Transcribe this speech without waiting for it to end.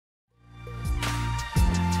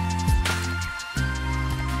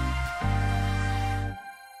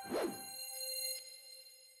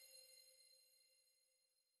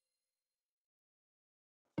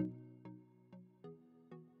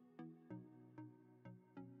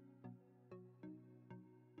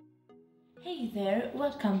Hey there,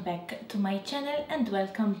 welcome back to my channel and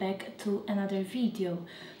welcome back to another video.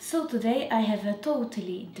 So today I have a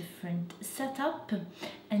totally different setup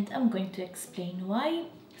and I'm going to explain why.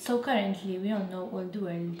 So currently we all know all the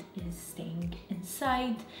world is staying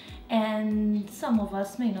inside and some of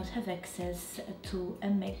us may not have access to a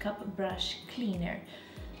makeup brush cleaner.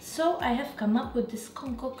 So I have come up with this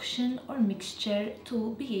concoction or mixture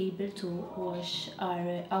to be able to wash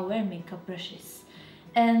our makeup brushes.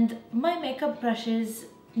 And my makeup brushes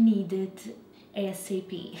needed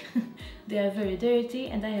ASAP. They are very dirty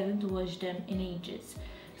and I haven't washed them in ages.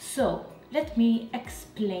 So let me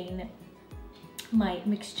explain my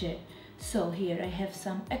mixture. So here I have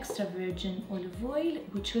some extra virgin olive oil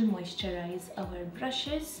which will moisturize our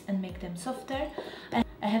brushes and make them softer.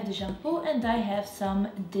 I have the shampoo and I have some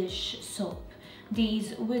dish soap.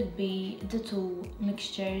 These will be the two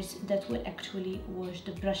mixtures that will actually wash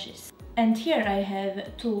the brushes. And here I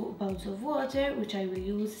have 2 bowls of water which I will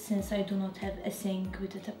use since I do not have a sink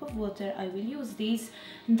with a tap of water. I will use these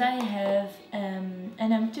and I have an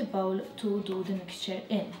empty bowl to do the mixture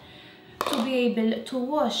in. To be able to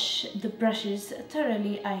wash the brushes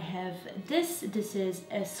thoroughly, I have this is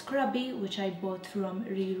a scrubby which I bought from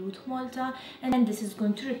Reroute Malta, and this is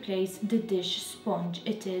going to replace the dish sponge.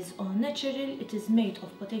 It is all natural, it is made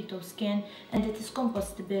of potato skin and it is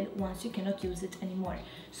compostable once you cannot use it anymore,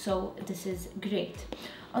 so this is great.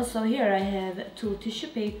 Also here I have 2 tissue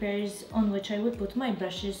papers on which I will put my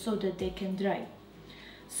brushes so that they can dry.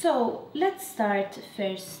 So let's start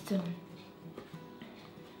first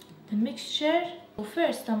the mixture. So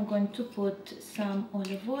first I'm going to put some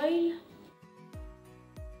olive oil.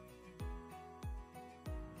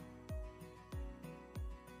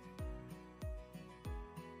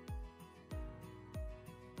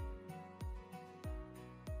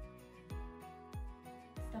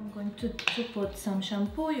 I'm going to put some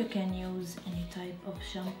shampoo. You can use any type of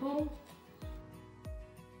shampoo.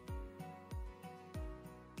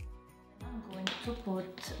 I'm going to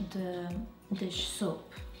put the dish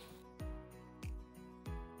soap.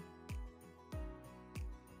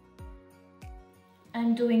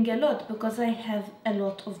 I'm doing a lot because I have a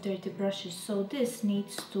lot of dirty brushes, so this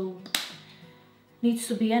needs to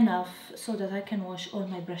be enough so that I can wash all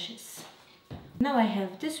my brushes. Now I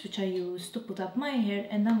have this which I use to put up my hair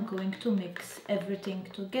and I'm going to mix everything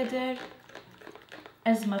together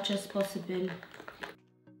as much as possible.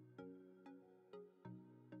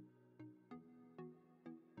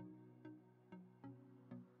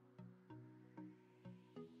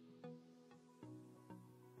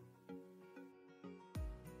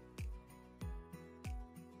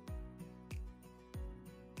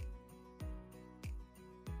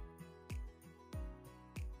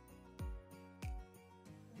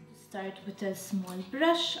 Start with a small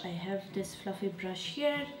brush. I have this fluffy brush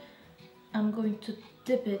here. I'm going to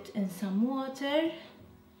dip it in some water,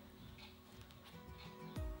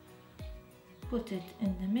 put it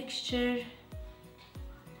in the mixture,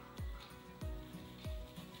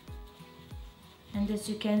 and as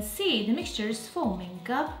you can see the mixture is foaming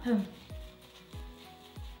up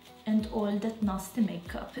and all that nasty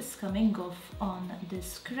makeup is coming off on the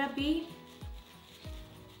scrubby.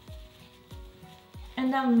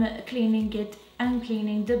 And I'm cleaning it and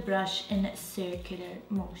cleaning the brush in circular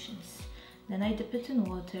motions. Then I dip it in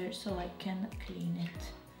water so I can clean it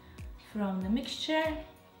from the mixture.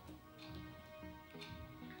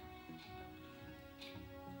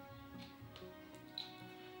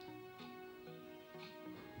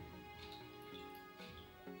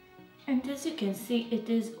 And as you can see, it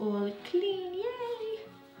is all clean, yay!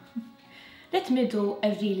 Let me do a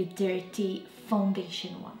really dirty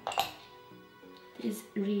foundation one. Is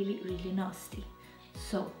really nasty.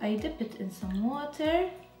 So I dip it in some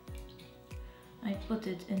water, I put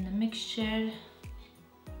it in the mixture,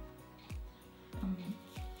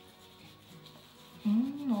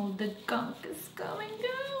 all the gunk is coming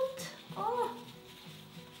out. Oh,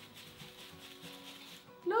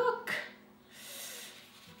 look.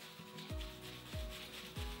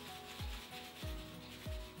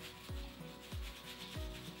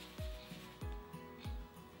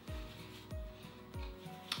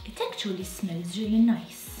 It actually smells really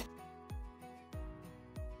nice.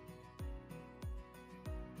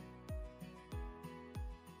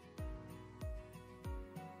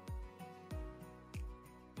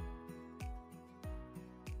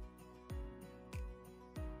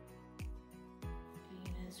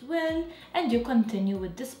 Clean as well, and you continue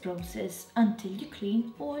with this process until you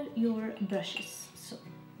clean all your brushes. So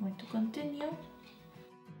I'm going to continue.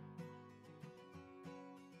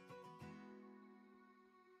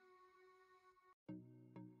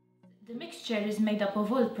 The mixture is made up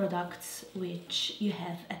of all products which you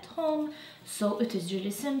have at home, so it is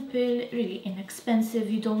really simple, really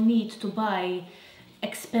inexpensive. You don't need to buy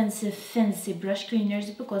expensive fancy brush cleaners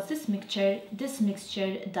because this mixture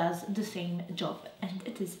does the same job, and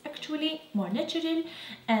it is actually more natural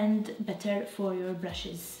and better for your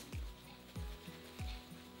brushes.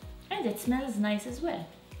 And it smells nice as well.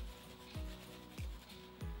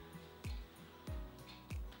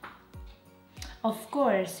 Of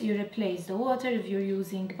course, you replace the water. If you're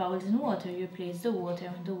using bowls and water, you replace the water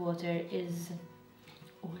when the water is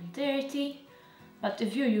all dirty. But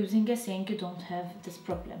if you're using a sink, you don't have this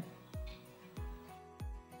problem.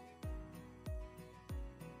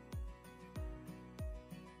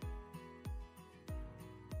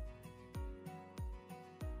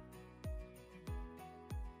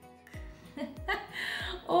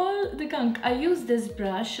 All the gunk. I use this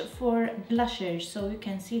brush for blusher, so you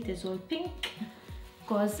can see it is all pink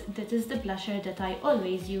because that is the blusher that I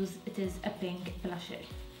always use. It is a pink blusher.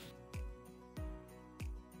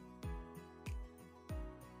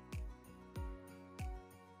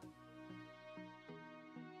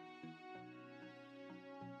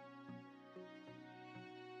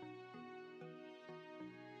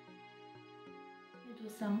 Do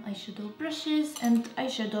some eyeshadow brushes, and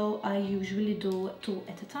eyeshadow I usually do 2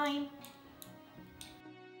 at a time.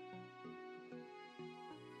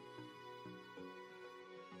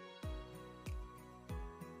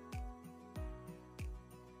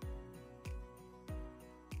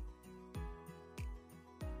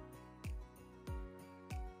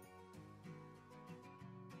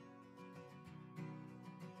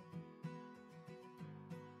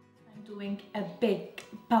 I'm doing a big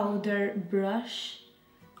powder brush.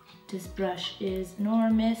 This brush is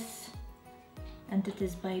enormous and it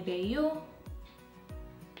is by Bayou.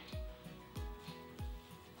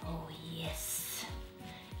 Oh yes!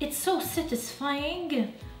 It's so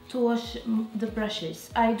satisfying to wash the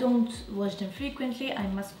brushes. I don't wash them frequently, I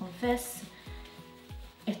must confess.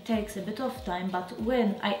 It takes a bit of time, but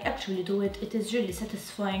when I actually do it, it is really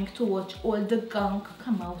satisfying to watch all the gunk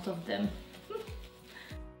come out of them.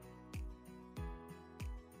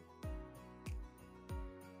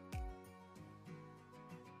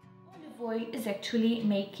 Oil is actually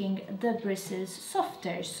making the bristles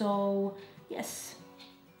softer, so yes,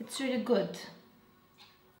 it's really good.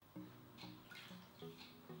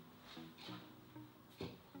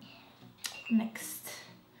 Next,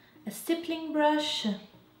 a stippling brush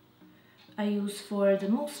I use for the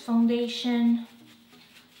mousse foundation,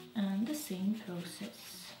 and the same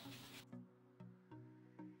process.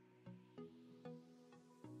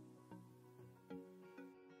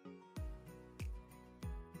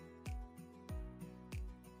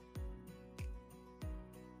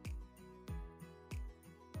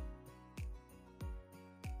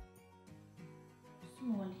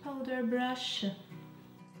 Small powder brush.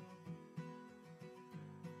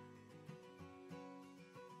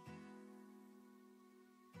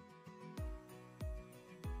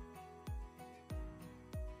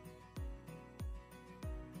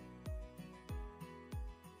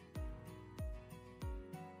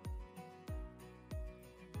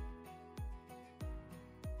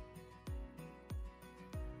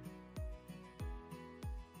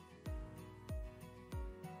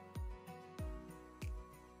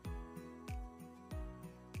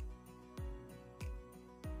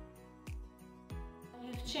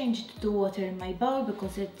 I've changed the water in my bowl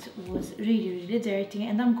because it was really dirty,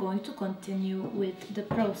 and I'm going to continue with the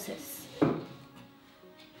process.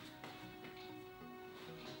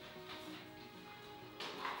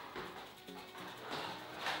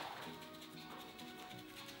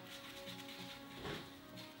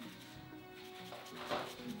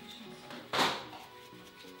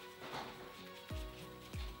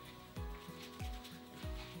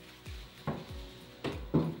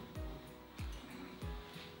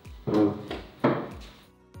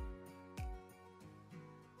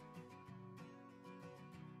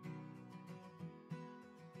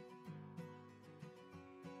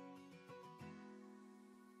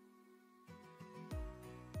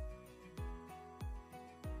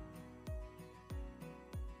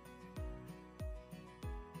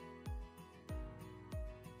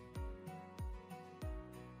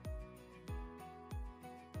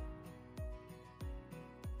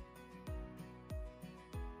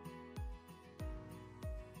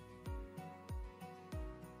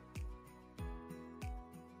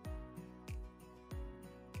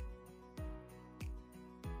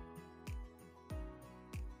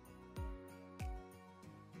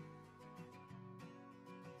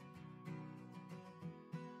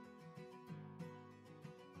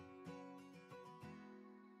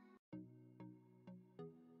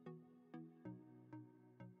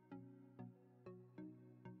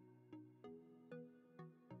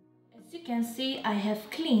 you can see, I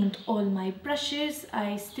have cleaned all my brushes.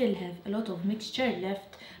 I still have a lot of mixture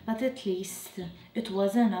left, but at least it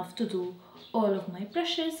was enough to do all of my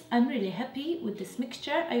brushes. I'm really happy with this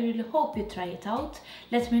mixture. I really hope you try it out.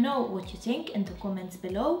 Let me know what you think in the comments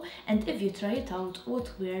below, and if you try it out,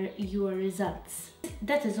 what were your results.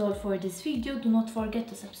 That is all for this video. Do not forget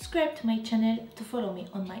to subscribe to my channel, to follow me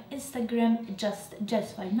on my Instagram, just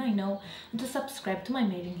Jess590, and to subscribe to my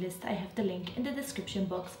mailing list. I have the link in the description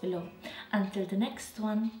box below. Until the next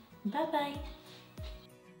one, bye bye.